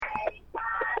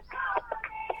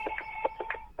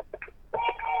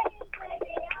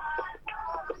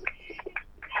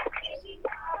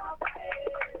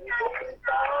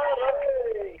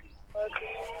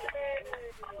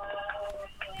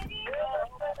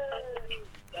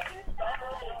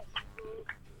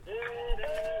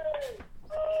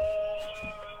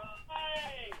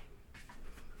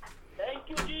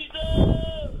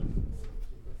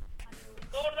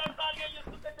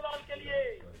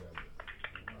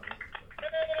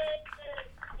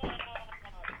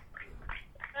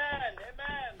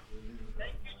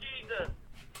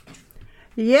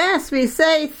Yes, we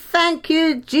say thank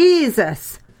you,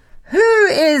 Jesus. Who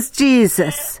is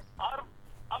Jesus?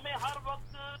 हमें हर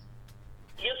वक्त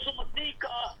यीशु मसीह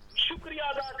का शुक्रिया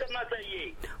अदा करना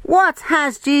चाहिए. What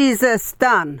has Jesus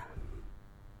done?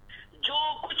 जो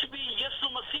कुछ भी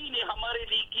यीशु मसीह ने हमारे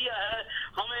लिए किया है,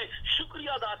 हमें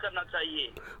शुक्रिया अदा करना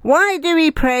चाहिए. Why do we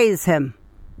praise him?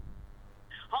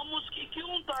 हम उसकी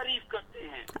क्यों तारीफ करते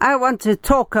हैं? I want to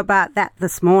talk about that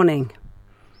this morning.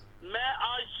 मैं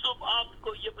आज सुबह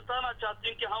आपको ये बताना चाहती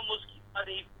हूँ कि हम उसकी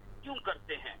तारीफ क्यों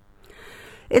करते हैं.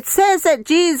 It says that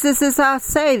Jesus is our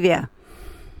Savior.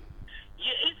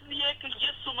 ये इसलिए कि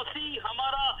यीशु मसीह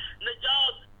हमारा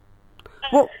निजात.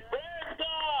 Well- Praise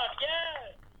God, yeah.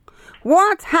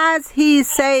 What has he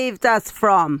saved us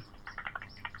from?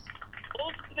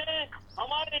 उसने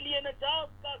हमारे लिए निजात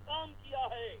का काम किया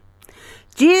है.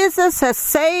 Jesus has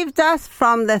saved us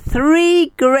from the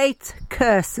 3 great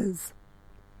curses.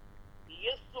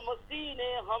 यीशु मसीह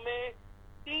ने हमें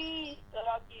 3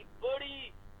 तरह की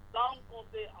बड़ी कामों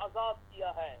से आजाद किया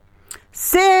है.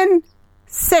 Sin,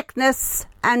 sickness,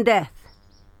 and death.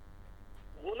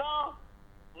 गुनाह,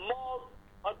 मौत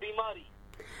और बीमारी.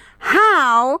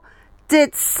 How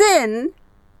did sin,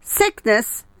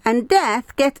 sickness, and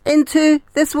death get into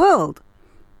this world?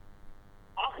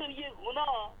 आखिर ये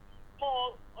गुनाह,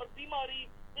 मौत और बीमारी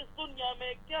इस दुनिया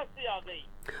में कैसे आ गई?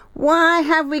 Why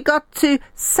have we got to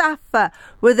suffer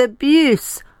with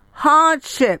abuse,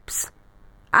 hardships,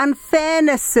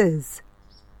 unfairnesses,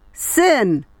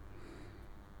 sin?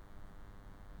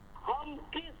 हम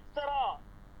किस तरह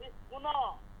इस गुनाह,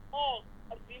 मौत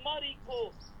और बीमारी को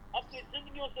अपनी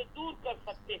जिंदगियों से दूर कर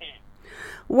सकते हैं?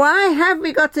 Why have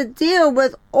we got to deal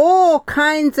with all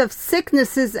kinds of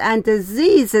sicknesses and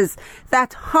diseases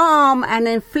that harm and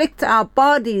inflict our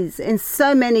bodies in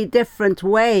so many different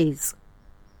ways?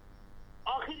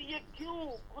 आखिर ये क्यों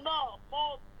गुनाह,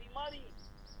 मौत, बीमारी,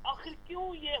 आखिर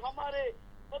क्यों ये हमारे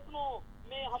बदनों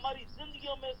में, हमारी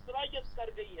जिंदगियों में सरायत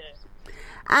कर गई है?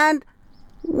 And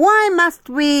why must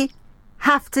we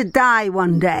have to die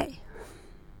one day?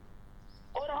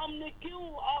 और हमने क्यों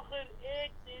आखिर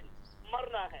एक दिन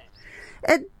मरना है?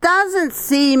 It doesn't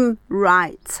seem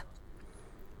right.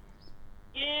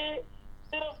 ये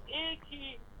सिर्फ एक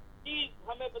ही चीज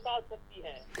हमें बता सकती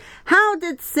है. How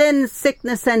did sin,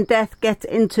 sickness, and death get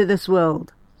into this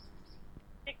world?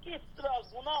 कि किस तरह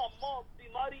गुनाह, मौत,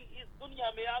 बीमारी इस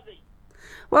दुनिया में आ गई.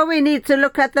 Well, we need to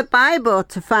look at the Bible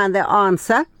to find the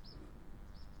answer.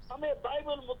 हमें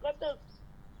बाइबल मुकद्दस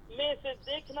में से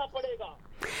देखना पड़ेगा.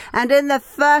 And in the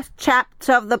first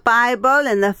chapter of the Bible,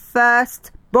 in the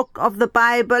first book of the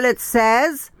Bible, it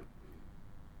says,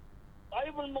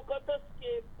 Bible मुकद्दस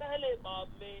के पहले बाब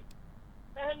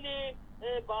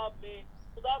में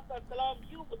खुदा का कलाम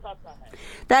यूं बताता है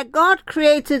that God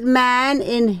created man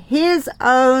in his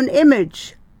own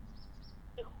image.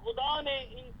 कि खुदा ने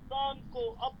इंसान को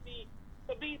अपनी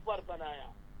छवि पर बनाया.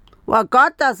 Well,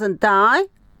 God doesn't die.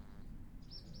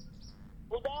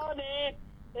 खुदा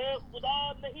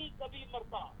नहीं कभी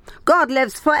मरता. God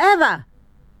lives forever.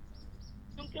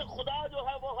 क्योंकि खुदा जो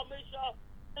है वो हमेशा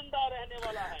जिंदा रहने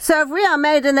वाला है. So if we are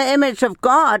made in the image of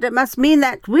God, it must mean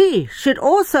that we should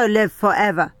also live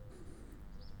forever.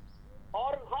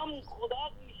 और हम खुदा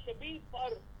की छवि पर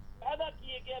पैदा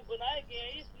किए गए, बनाए गए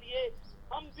हैं, इसलिए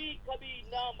हम भी कभी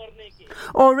ना मरने के.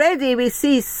 Already we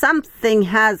see something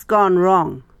has gone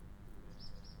wrong.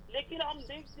 लेकिन हम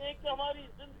देखते हैं कि हमारी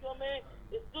जिंदगियों में,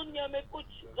 इस दुनिया में कुछ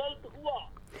गलत हुआ.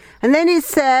 And then he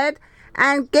said,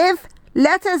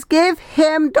 let us give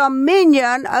him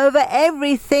dominion over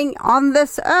everything on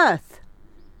this earth.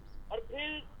 और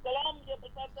फिर कलाम ये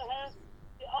बताता है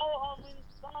कि आओ हम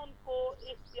इंसान को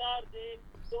इख्तियार दें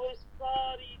तो इस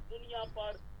सारी दुनिया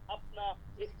पर अपना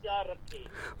इख्तियार रखे.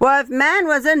 Well, if man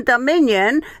was in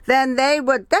dominion, then there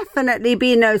would definitely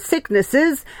be no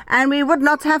sicknesses and we would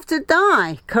not have to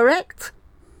die, correct?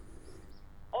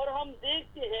 और हम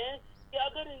देखते हैं कि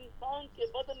अगर इंसान के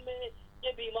बदन में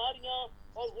ये बीमारियां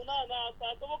और गुनाह ना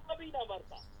आता तो वो कभी ना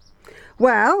मरता.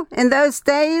 Well, in those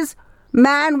days,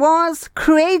 man was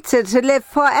created to live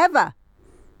forever.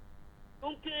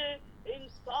 क्योंकि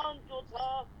इंसान जो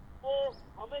था वो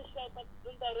हमेशा तक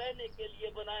जिंदा रहने के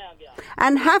लिए बनाया गया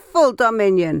And have full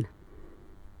dominion.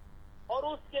 और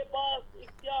उसके पास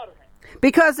इख्तियार है.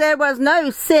 Because there was no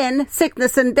sin,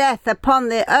 sickness and death upon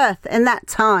the earth in that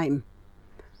time.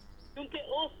 क्योंकि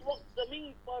उस वक्त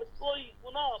जमीन पर कोई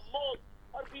गुनाह, मौत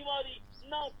और बीमारी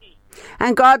ना थी.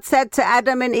 And God said to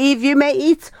Adam and Eve, you may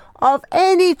eat of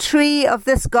any tree of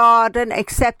this garden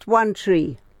except one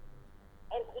tree.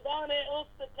 और खुदा ने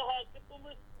उससे कहा कि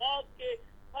तुम इस बाग के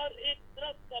हर एक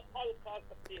दरख्त का फल खा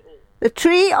सकते हो. The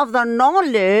tree of the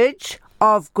knowledge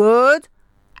of good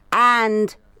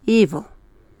and evil.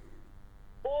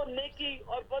 वो नेकी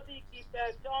और बदी की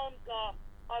पहचान का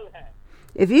फल है.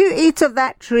 If you eat of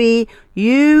that tree,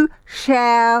 you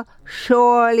shall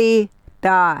surely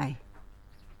die.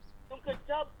 क्योंकि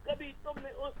जब कभी तुमने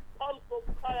उस फल को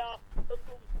खाया तो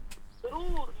तुम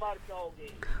जरूर मर जाओगे.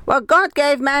 Well, God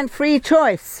gave man free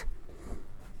choice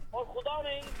और खुदा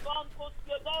ने इंसान को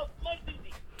उसकी आजाद मर्जी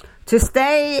दी to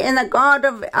stay in the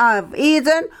Garden of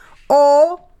Eden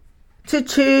or to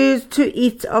choose to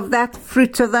eat of that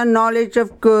fruit of the knowledge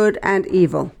of good and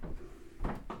evil.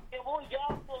 कि वो या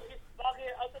तो इस बागे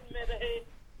अदन में रहे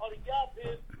और या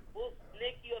फिर उस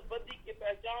नेकी और बदी की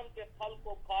पहचान के फल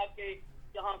को खा के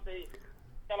यहाँ से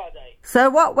चला जाए. So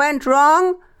what went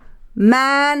wrong?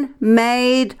 Man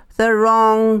made the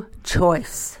wrong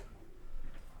choice.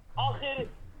 आखिर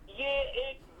ये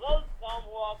एक गलत काम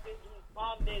हुआ कि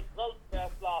इंसान ने गलत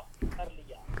फैसला कर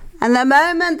लिया. And the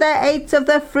moment they ate of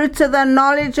the fruit of the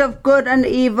knowledge of good and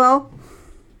evil,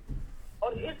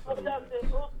 और इस वजह से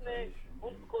उसने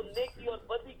उनको नेकी और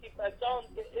बदी की पहचान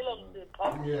के इल्म से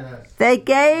भर दिया. they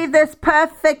gave this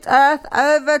perfect earth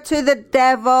over to the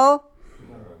devil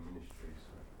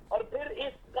और फिर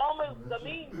इस कामिल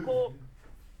जमीन को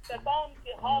शैतान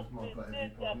के हाथ में दे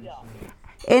दिया गया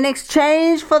in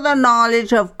exchange for the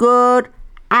knowledge of good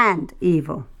and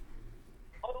evil.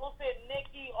 और उसे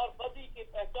नेकी और बदी की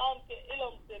पहचान के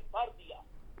इल्म से भर दिया.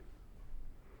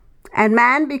 And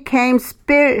man became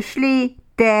spiritually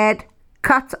dead,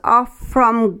 cut off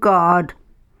from God,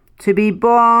 to be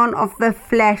born of the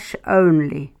flesh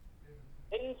only.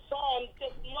 इंसान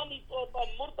जिस्मानी तौर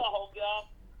पर मुर्दा हो गया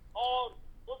और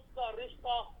उसका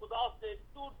रिश्ता खुदा से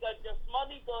टूट गया.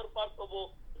 जिस्मानी तौर पर तो वो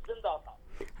जिंदा था.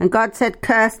 And God said,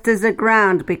 cursed is the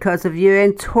ground because of you.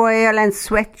 In toil and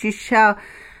sweat you shall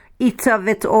eat of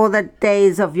it all the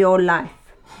days of your life.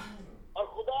 और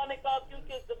खुदा ने कहा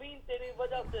क्योंकि जमीन तेरी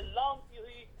वजह से लानती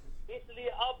हुई इसलिए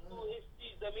अब तू इस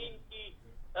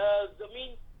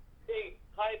जमीन से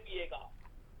खाए पिएगा.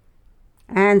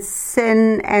 And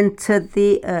sin entered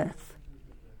the earth.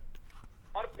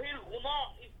 और फिर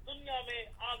गुनाह इस दुनिया में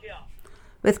आ गया.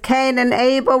 With Cain and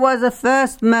Abel was the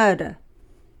first murder.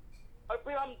 और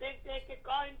फिर हम देखते हैं कि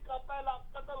काइन का पहला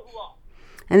कत्ल हुआ.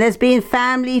 And there's been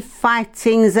family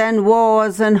fightings and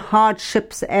wars and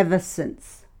hardships ever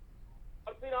since.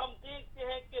 और फिर हम देखते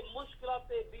हैं कि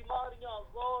मुश्किलातें, बीमारियां,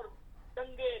 गौर,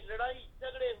 दंगे, लड़ाई,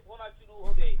 झगड़े होना शुरू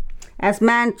हो गए. As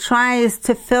man tries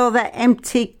to fill the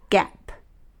empty gap.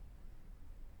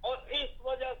 और इस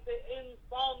वजह से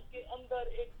इंसान के अंदर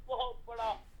एक बहुत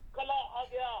बड़ा कला आ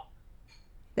गया.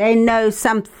 They know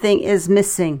something is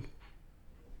missing.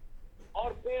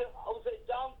 और फिर उसे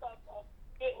जानता था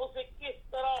कि उसे किस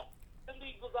तरह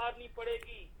जिंदगी गुजारनी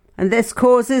पड़ेगी. And this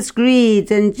causes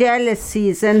greed and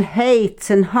jealousies and hate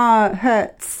and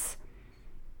hurts.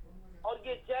 और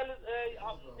ये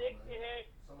हम देखते हैं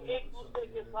एक दूसरे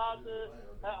के साथ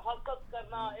हसद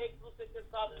करना, एक दूसरे के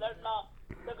साथ लड़ना,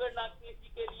 झगड़ना, किसी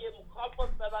के लिए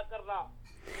मुखालफत पैदा करना.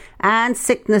 And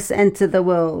sickness entered the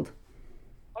world,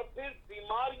 और फिर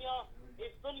बीमारियां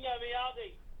इस दुनिया में आ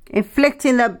गई.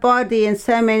 inflicting the body in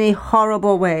so many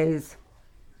horrible ways.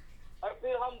 और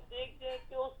फिर हम देखते हैं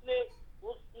कि उसने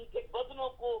उनके बदनों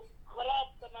को खराब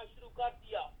करना शुरू कर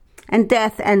दिया. And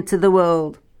death entered the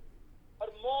world.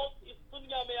 और मौत इस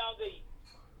दुनिया में आ गई.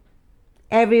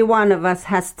 Every one of us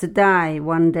has to die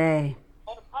one day.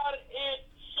 और हर एक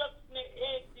शख्स ने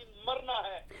एक दिन मरना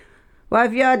है. Well,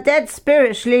 if you're dead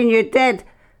spiritually and you're dead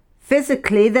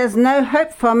physically, there's no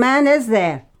hope for man, is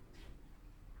there?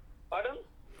 Pardon?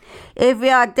 If we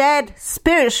are dead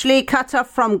spiritually, cut off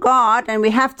from God, and we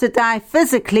have to die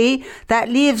physically, that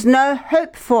leaves no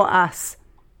hope for us.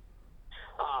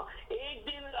 हाँ, एक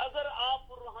दिन अगर आप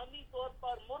रूहानी तौर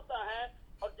पर मुर्दा हैं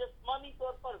और जिस्मानी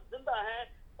तौर पर जिंदा हैं,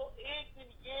 तो एक दिन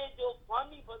ये जो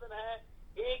फानी बदन है,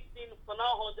 एक दिन फना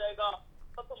हो जाएगा,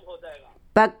 खत्म हो जाएगा.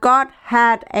 But God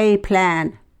had a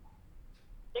plan.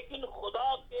 लेकिन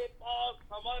खुदा के पास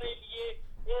हमारे लिए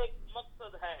एक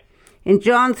मकसद है. In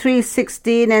John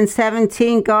 3:16 and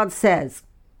 17, God says,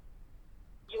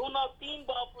 यूहन्ना 3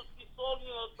 बाब उसकी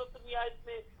 16वीं और 17वीं आयत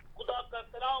में खुदा का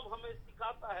कलाम हमें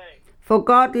सिखाता है For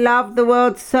God loved the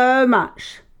world so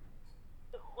much,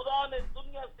 कि खुदा ने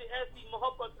दुनिया से ऐसी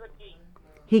मोहब्बत रखी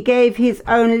He gave His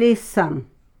only Son,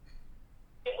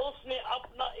 कि उसने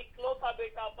अपना इकलौता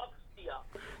बेटा बख्श दिया,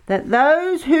 that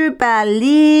those who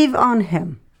believe on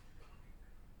Him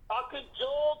ताकि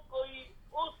जो कोई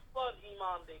उस पर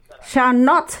ईमान लेकर आए, shall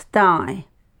not die,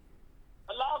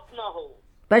 हलाक ना हो,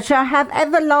 but shall have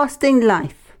everlasting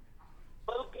life.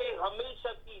 बल्कि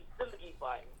हमेशा की जिंदगी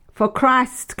पाए. For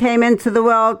Christ came into the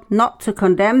world not to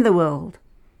condemn the world,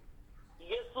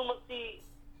 Yeshu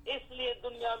Masih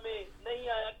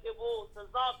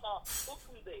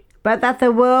but that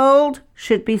the world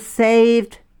should be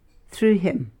saved through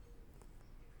him.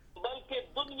 बल्कि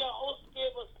दुनिया उसके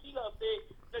वसीला से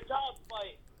निजात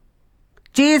पाए।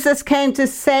 Jesus came to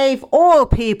save all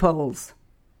peoples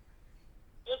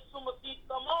यीशु मसीह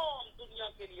तमाम दुनिया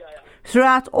के लिए आया,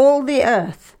 throughout all the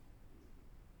earth.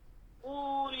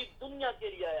 पूरी दुनिया के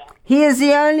लिए आया। He is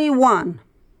the only one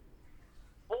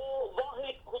वो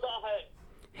वाहिद खुदा है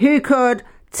who could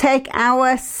take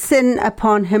our sin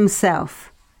upon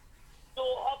himself, जो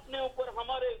अपने ऊपर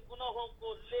हमारे गुनाहों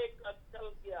को लेकर चल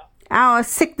गया, our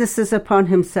sicknesses upon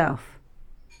himself,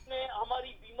 उसने हमारी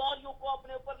बीमारियों को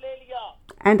अपने ऊपर ले लिया,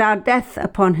 and our death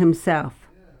upon himself,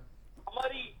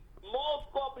 हमारी मौत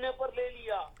को अपने ऊपर ले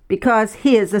लिया, because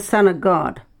he is the Son of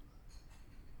God,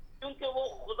 क्योंकि वो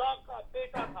खुदा का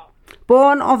बेटा था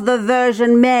born of the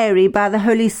Virgin Mary by the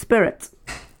Holy Spirit,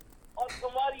 और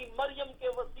कुंवारी मरियम के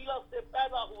वसीला से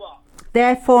पैदा हुआ।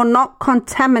 therefore not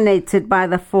contaminated by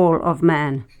the fall of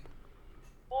man.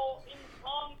 वो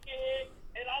इंसान के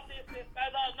इरादे से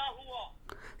पैदा ना हुआ।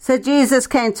 So Jesus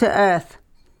came to earth,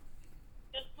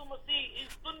 यीशु मसीह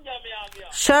इस दुनिया में आ गया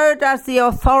showed us the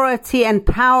authority and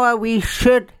power we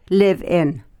should live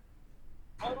in.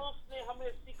 और उसने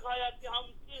हमें सिखाया कि हम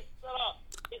किस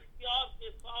तरह इख्तियार के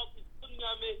साथ इस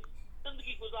दुनिया में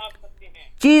जिंदगी गुजार सकते हैं।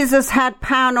 Jesus had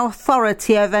power and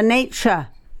authority over nature,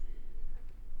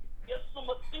 यीशु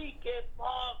मसीह के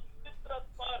पास फितरत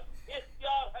पर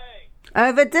इख्तियार है।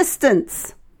 over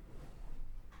distance,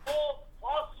 वो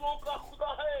फासलों का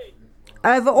खुदा है।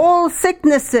 over all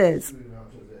sicknesses,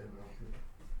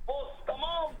 वो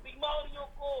तमाम बीमारियों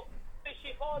को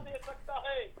शिफा दे सकता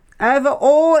है। over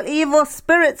all evil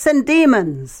spirits and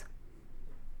demons,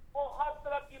 वो हर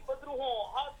तरह की बदरूहों,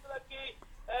 हर तरह की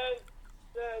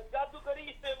जादूगरी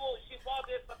से वो शिफा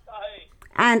दे सकता है।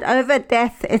 and over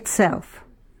death itself.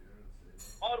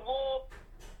 और वो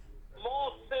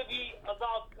मौत से भी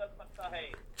आजाद कर सकता है।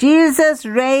 Jesus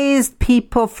raised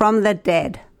people from the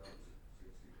dead,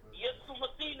 यीशु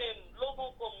मसीह ने लोगों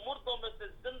को मुर्दों में से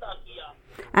जिंदा किया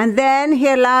and then he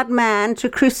allowed man to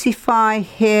crucify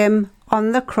him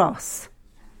on the cross,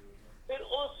 फिर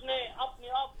उसने अपने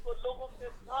आप को लोगों से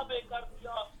ताबे कर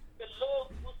दिया कि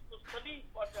लोग उसको सलीब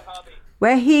पर चढ़ावे।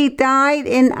 where he died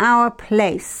in our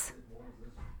place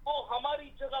वो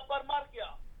हमारी जगह पर मर गया,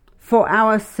 for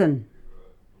our sin.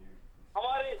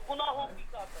 हमारे गुनाहों की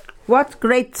खातिर। What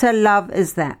greater love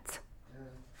is that?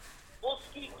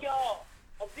 उसकी क्या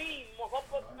अजीम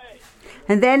मोहब्बत है।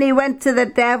 And then he went to the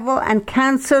devil and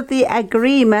cancelled the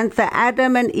agreement that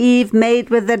Adam and Eve made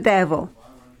with the devil.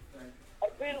 और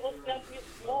फिर उसने अपनी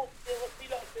मौत के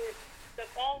वसीला से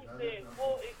शैतान से वो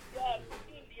इख्तियार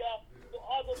छीन लिया जो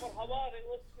आदम और हवा ने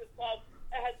उसके साथ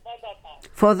अहद बांधा था।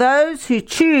 For those who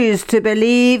choose to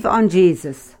believe on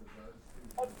Jesus.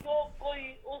 और जो कोई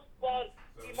उस पर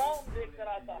ईमान लेकर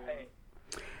आता है,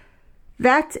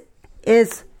 That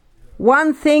is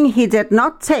one thing he did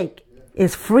not take,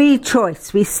 is free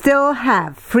choice. We still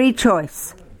have free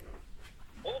choice.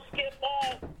 उसके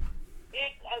पास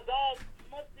एक आजाद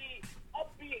मर्जी अब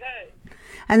भी है।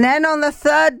 And then on the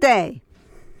third day,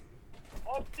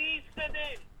 और तीसरे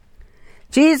दिन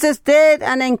Jesus did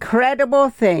an incredible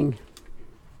thing,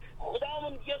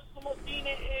 खुदावंद यीशु मसीह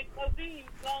ने एक अजीम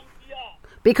काम किया,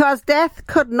 because death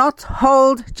could not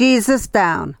hold Jesus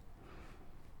down.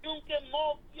 क्योंकि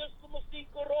मौत यीशु मसीह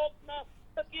को रोक न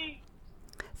सकी।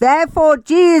 Therefore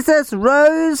Jesus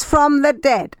rose from the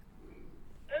dead,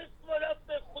 इस वजह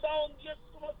से खुदावंद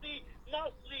यीशु मसीह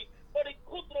नासरी बड़ी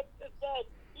कुदरत के साथ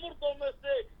मुर्दों में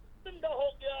से जिंदा हो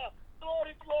गया।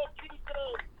 Glory to Lord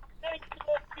Jesus. Thank you,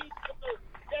 Lord Jesus,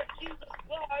 that Jesus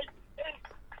Christ is,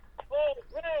 oh,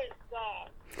 praise God.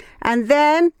 and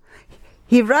then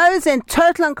he rose in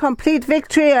total and complete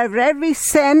victory over every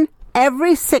sin,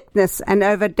 every sickness, and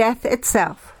over death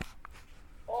itself.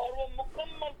 और वो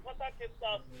मुकम्मल फतह के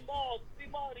साथ मौत,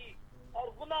 बीमारी और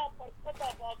गुनाह पर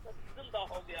फतह पाकर जिंदा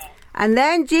हो गया। And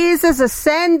then Jesus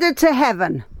ascended to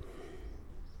heaven,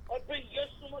 और फिर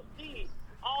यीशु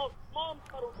मसीह आसमान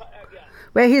पर उठाया गया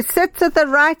where he sits at the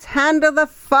right hand of the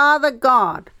Father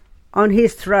God on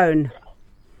his throne.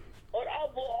 और अब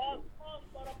वो आसमान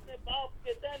पर अपने बाप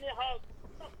के दाहिने हाथ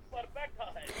तख्त पर बैठा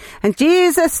है। And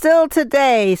Jesus still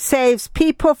today saves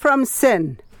people from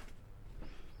sin.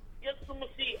 यीशु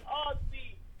मसीह आज भी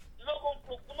लोगों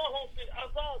को गुनाहों से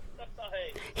आजाद करता है,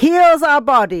 Heals our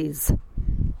bodies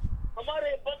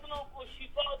हमारे बदनों को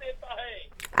शिफा देता है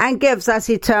and gives us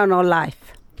eternal life.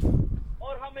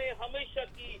 और हमें हमेशा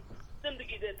की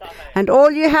जिंदगी देता है। And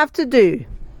all you have to do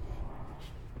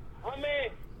हमें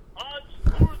आज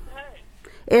जरूरत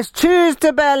है is choose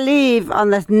to believe on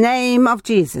the name of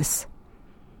Jesus.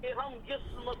 कि हम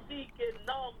यीशु मसीह के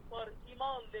नाम पर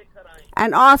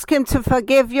and ask him to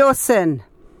forgive your sin.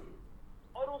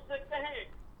 और उससे कहें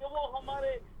कि वो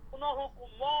हमारे गुनाहों को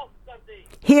माफ कर दे,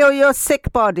 Heal your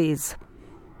sick bodies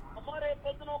हमारे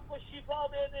बदनों को शिफा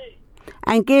दे दे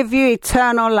and give you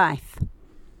eternal life.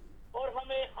 और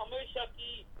हमें हमेशा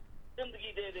की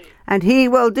जिंदगी दे दे. And he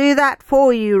will do that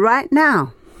for you right now.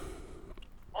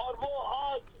 और वो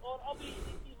आज और अभी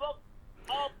इसी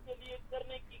वक्त आपके लिए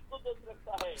करने की कुदरत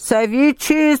रखता है. So if you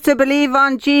choose to believe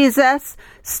on Jesus,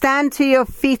 stand to your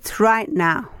feet right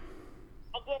now.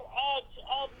 अगर आज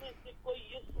आप में से कोई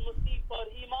यीशु मसीह पर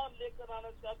ईमान लेकर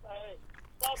आना चाहता है,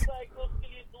 चाहता है कि उसके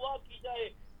लिए दुआ की जाए,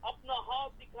 अपना हाथ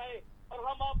दिखाए और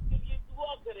हम आपके लिए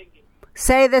दुआ करेंगे.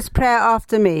 Say this prayer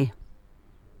after me.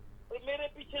 और मेरे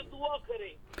पीछे दुआ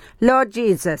करें. Lord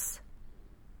Jesus,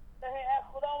 कहे ऐ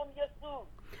खुदावंद यीशु,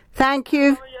 thank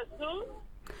you. Yeshu,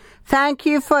 Thank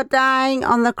you for dying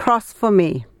on the cross for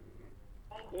me.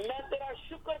 मैं तेरा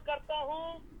शुक्र करता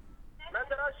हूँ, मैं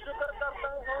तेरा शुक्र करता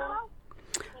हूँ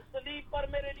कि तू सलीब पर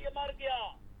मेरे लिए मर गया,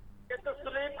 कि तू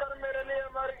सलीब पर मेरे लिए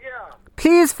मर गया.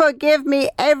 Please forgive me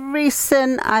every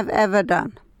sin I've ever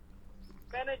done.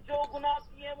 मैंने जो गुनाह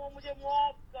किए वो मुझे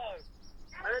माफ कर.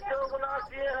 मैंने जो गुनाह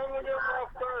किए हैं मुझे माफ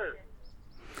कर.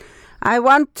 I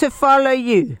want to follow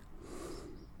you.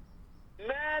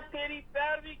 मैं तेरी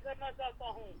पैरवी करना चाहता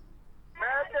हूँ.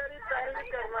 मैं तेरी पैरवी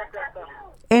करना चाहता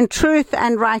हूँ. In truth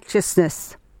and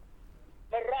righteousness.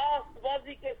 मैं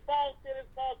रास्तबाजी के साथ तेरे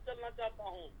साथ चलना चाहता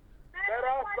हूँ. मैं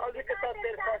रास्तबाजी के साथ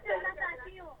तेरे साथ चलना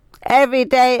चाहता हूँ. Every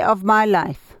day of my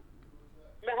life.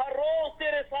 मैं हर रोज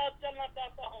तेरे साथ चलना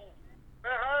चाहता हूँ.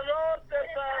 मैं हर रोज तेरे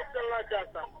साथ चलना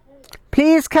चाहता हूँ.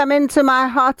 Please come into my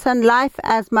heart and life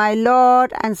as my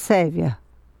Lord and Savior.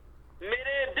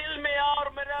 मेरे दिल में आ और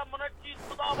मेरा मुनज्जी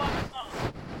खुदा बना.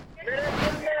 मेरे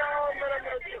दिल में आ और मेरा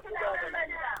मुनज्जी खुदा बना.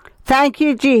 Thank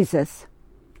you, Jesus.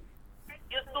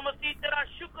 यीशु मसीह तेरा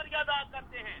शुक्रिया अदा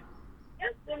करते हैं.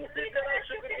 यीशु मसीह तेरा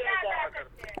शुक्रिया अदा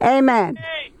करते हैं. Amen.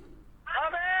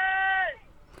 आमीन.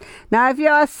 Now, if you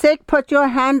are sick, put your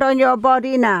hand on your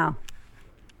body now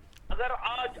अगर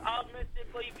आज आप में से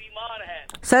कोई बीमार है,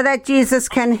 so that Jesus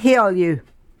can heal you.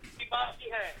 बीमारी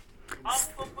है,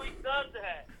 आपको कोई दर्द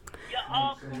है या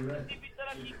आपको किसी भी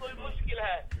तरह की कोई मुश्किल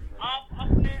है, आप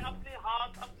अपने अपने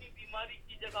हाथ अपनी बीमारी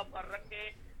की जगह पर रखें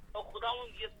तो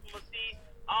खुदावंद यीशु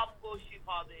मसीह आपको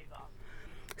शिफा देगा.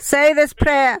 Say this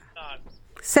prayer.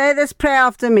 Say this prayer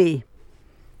after me.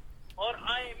 और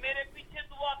आए मेरे पीछे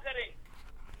दुआ करें.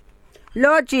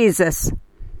 Lord Jesus,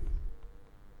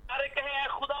 अरे कहें ऐ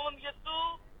खुदावंद यीशु,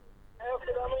 ऐ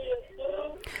खुदावंद यीशु,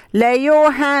 lay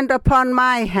your hand upon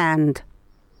my hand.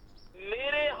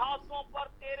 मेरे हाथों पर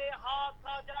तेरे हाथ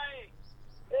आ जाए.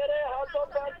 तेरे हाथों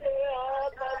पर तेरे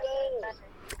हाथ आ जाए.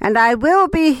 And I will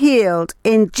be healed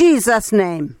in Jesus'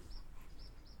 name.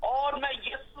 और मैं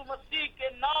यीशु मसीह के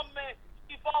नाम में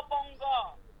शिफा पाऊंगा.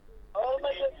 और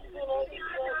मैं यीशु मसीह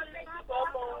में शिफा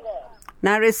पाऊंगा.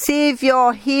 Now receive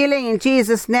your healing in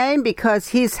Jesus' name, because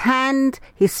his hand,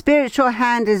 his spiritual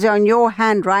hand, is on your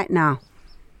hand right now.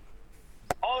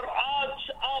 और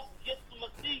आज आप यीशु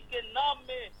मसीह के नाम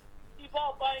में शिफा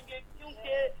पाएंगे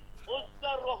क्योंकि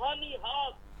उसका रूहानी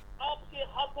हाथ आपके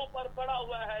हाथों पर पड़ा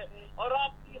हुआ है और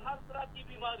आपकी हर तरह की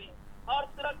बीमारी, हर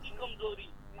तरह की कमजोरी,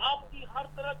 आपकी हर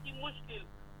तरह की मुश्किल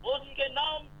उसके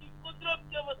नाम की कुदरत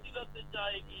के वसीले से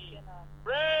जाएगी.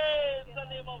 Praise the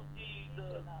name of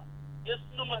Jesus.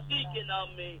 यीशु मसीह के नाम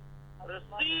में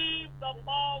receive the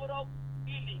power of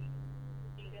healing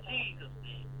in Jesus'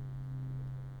 name.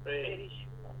 Praise.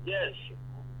 Yes.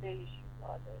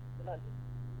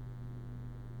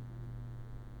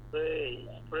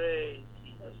 Praise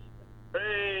Jesus.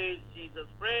 Praise Jesus.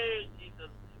 Praise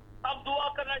Jesus. अब दुआ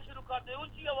करना शुरू कर दे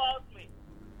ऊंची आवाज में.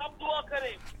 अब दुआ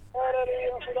करें.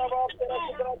 खुदा बाप तेरा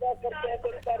शुक्र अदा करते हैं,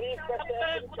 तेरी तारीफ करते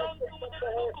हैं,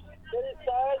 तेरी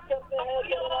सहायता करते हैं,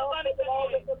 तेरे नाम पे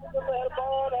बुलाओगे तो तू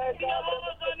मेहरबान है,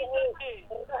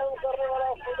 रहम करने वाला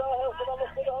खुदा है. खुदा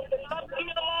हम तेरी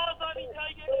आवाज आनी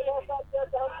चाहिए. हम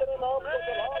तेरे नाम पे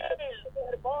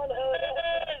मेहरबान है,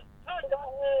 खुदा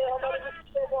है. हमारे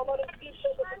रिश्ते को, हमारे रिश्ते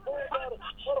को दूर कर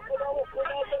और खुदा वो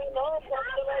खुदा तेरे नाम को हम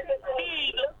चला देते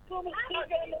हैं. तुम इसी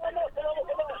के नाम में खुदा वो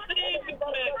खुदा तेरा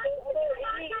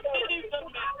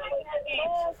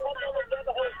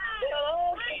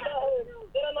नाम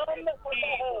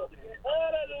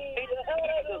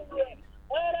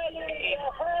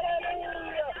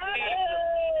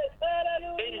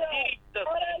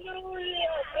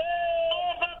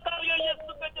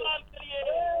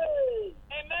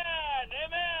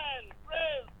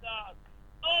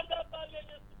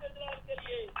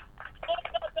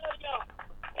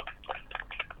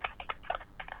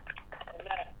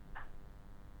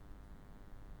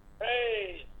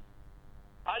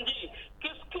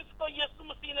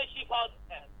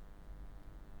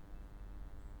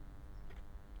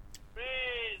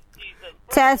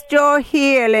test your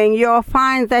healing, you'll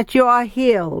find that you are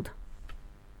healed.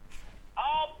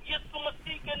 आप यीशु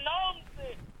मसीह के नाम से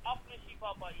आपने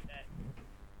शिफा पाई है।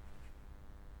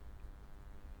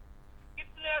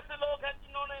 कितने ऐसे लोग हैं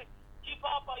जिन्होंने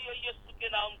शिफा पाई है यीशु के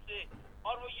नाम से,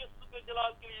 और वो यीशु के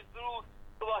जलाल के लिए जरूर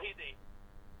गवाही दे।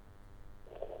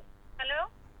 हेलो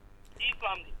जी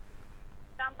सलाम जी।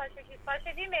 राम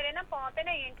पाशा जी, मेरे ना पाँव पे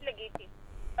ना ईंट लगी थी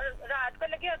और रात को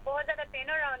लगी और बहुत ज्यादा पेन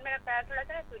हो रहा है और मेरा पैर थोड़ा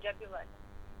सा ना सूजा भी हुआ है।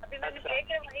 अभी मैंने ब्रेक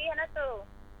करवाई है ना, तो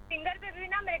फिंगर पे भी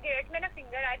ना मेरे गेट में ना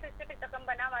फिंगर आए तो इससे फिर जख्म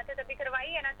बना हुआ था, तो अभी करवाई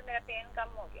है ना तो मेरा पेन कम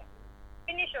हो गया,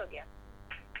 फिनिश हो गया।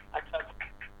 अच्छा,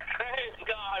 praise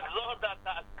God, जोरदार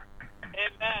ताल।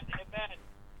 Amen, amen.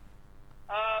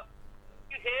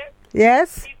 You hear? Yes?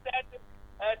 He said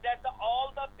that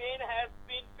all the pain has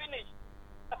been finished.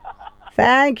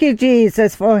 Thank you,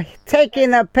 Jesus, for taking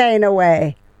the pain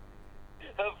away.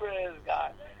 Praise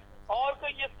God. और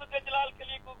कोई यीशु के जलाल के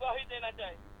लिए कोई गवाही देना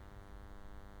चाहे?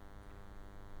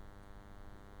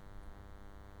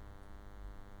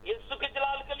 यीशु के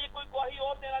जलाल के लिए कोई गवाही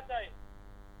और देना चाहे?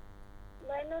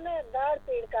 मैंने ना दाढ़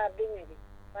पीड़ कर दी मेरी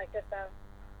मास्टर साहब।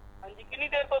 हाँ जी, कितनी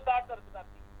देर तो दाढ़ दर्द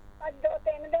करती? आज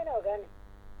 2-3 दिन हो गए।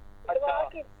 अच्छा। दवा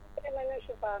की मैंने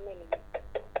शिफा मिली।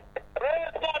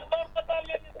 Praise God, और बता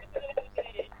लिया यीशु के जलाल के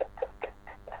लिए।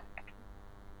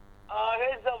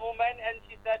 Here's a woman and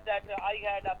she said that I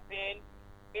had a pain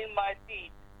in my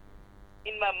teeth,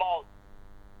 in my mouth,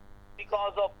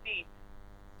 because of teeth.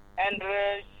 And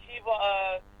she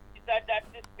said that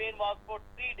this pain was for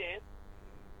 3 days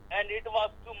and it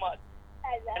was too much.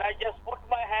 And I just put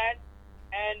my hand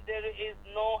and there is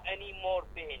no any more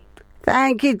pain.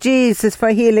 Thank you, Jesus, for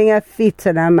healing her feet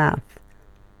and her mouth.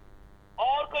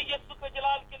 और कोई यीशु के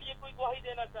जलाल के लिए कोई गवाही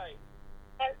देना चाहे?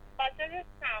 Pastor जी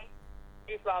शाम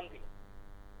इस्लाम दी।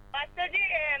 पास्टर जी,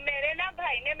 मेरे ना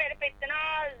भाई ने मेरे पे इतना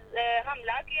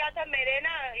हमला किया था, मेरे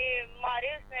ना मारे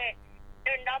उसने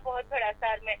डंडा बहुत बड़ा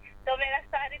सर में, तो मेरा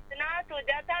सर इतना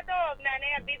सूजा था। तो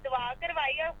मैंने अभी दुआ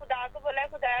करवाई और खुदा को बोला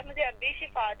खुदा मुझे अभी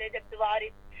शिफा दे। जब दुआ रही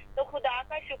तो खुदा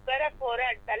का शुक्र है,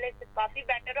 फोरहेड पहले से काफी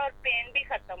बेटर और पेन भी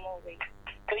खत्म हो गई।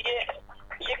 तो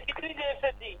ये कितनी देर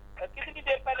से थी? कितनी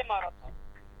देर पहले मारा था?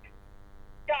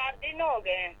 4 दिन हो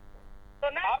गए हैं। तो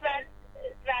ना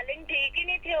स्वेलिंग ठीक ही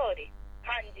नहीं थी हो रही।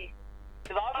 हाँ जी,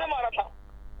 रात में मारा था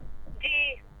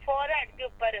जी, फोरहेड के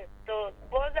ऊपर तो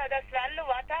बहुत ज्यादा स्वेल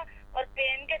हुआ था और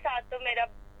पेन के साथ तो मेरा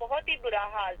बहुत ही बुरा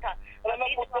हाल था।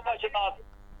 मैं पूछूंगा शदाब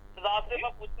से,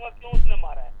 मैं पूछूंगा क्यों उसने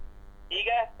मारा है। ठीक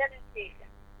है, ठीक है।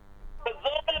 तो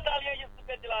जोर तालियां यीशु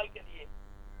के जलाल के लिए।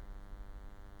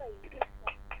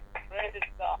 Praise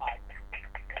God.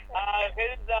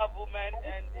 Here is a woman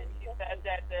and she said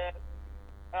that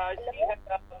she had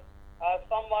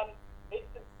someone.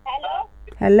 Hello.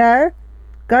 Hello?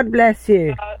 God bless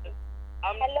you.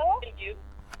 Hello. Thank you.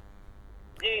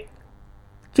 Ji.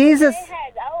 Jesus.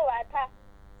 हैजा हुआ था।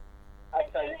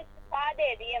 अच्छा। शिफा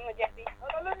दे दी है मुझे भी।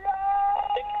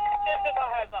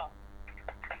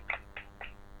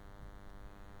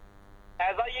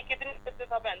 हैजा ये कितनी देर से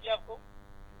था बहन जी आपको?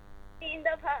 3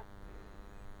 दफा।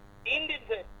 3 दिन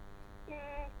से?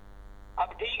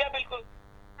 अब ठीक है बिल्कुल?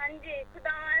 हाँ जी,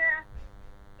 खुदा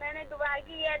मैंने दुआ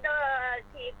की है तो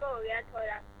ठीक हो गया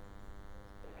थोड़ा।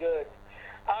 Good.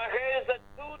 Here is the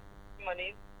 2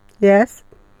 testimonies. Yes.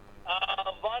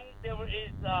 One, there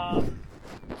is a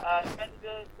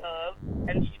girl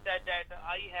and she said that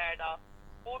I had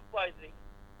food poisoning.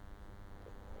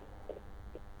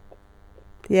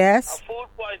 Yes. Food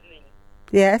poisoning.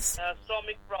 Yes.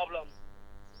 Stomach problem.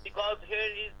 Because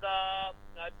here is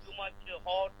too much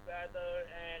hot weather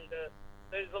and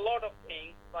there is a lot of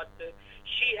things, but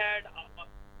she had a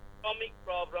stomach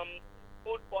problem,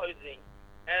 food poisoning,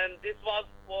 and this was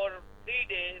for 3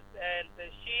 days, and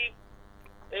she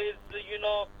is,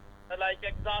 like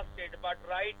exhausted, but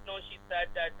right now she said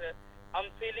that I'm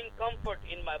feeling comfort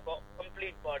in my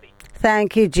complete body.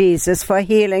 Thank you, Jesus, for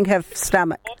healing her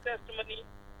stomach. More testimony.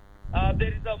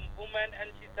 There is a woman and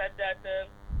she said that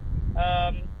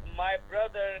my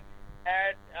brother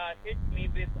had hit me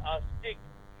with a stick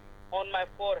on my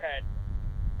forehead,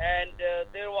 and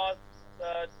there was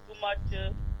too much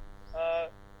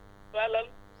swelling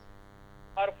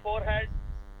her forehead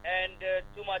and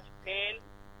too much pain,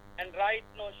 and right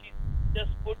now she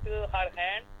just put her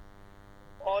hand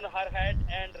on her head,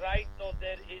 and right now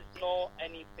there is no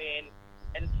any pain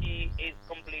and she is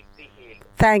completely healed.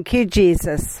 Thank you,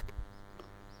 Jesus.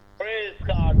 Praise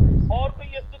God. और कोई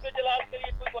यीशु के जलाल के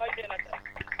लिए कोई गवाही देना चाहे?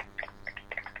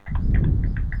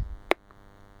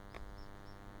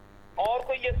 और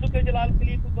कोई यीशु के जलाल के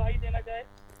लिए कोई गवाही देना चाहे?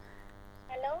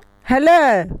 Hello. Hello.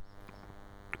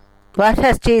 What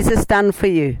has Jesus done for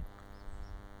you?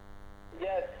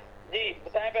 Yes.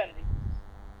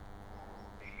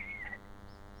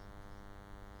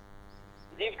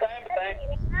 जी बताएं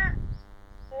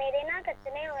मेरे ना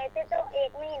खतने हुए थे तो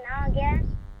 1 महीना हो गया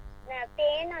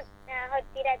पेन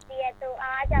होती रहती है तो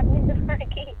आज आपने दुआ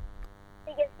की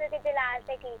यीशु के जलाल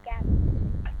से ठीक है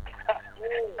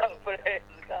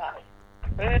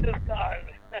Praise God.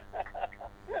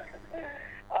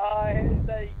 He's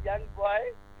a young boy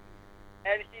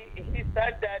and he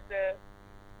said that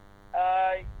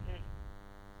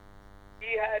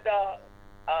he had a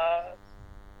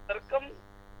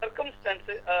circumstance,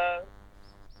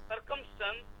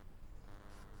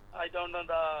 I don't know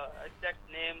the exact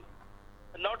name,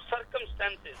 not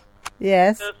circumstances.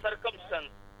 Yes.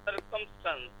 Circumstance.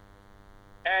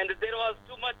 And there was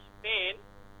too much pain,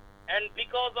 and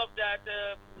because of that,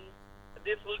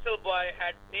 this little boy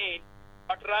had pain.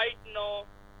 But right now,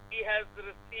 he has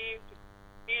received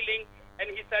healing, and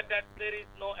he said that there is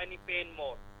no any pain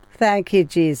more. Thank you,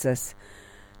 Jesus.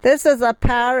 This is the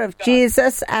power of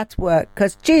Jesus at work,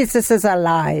 because Jesus is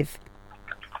alive.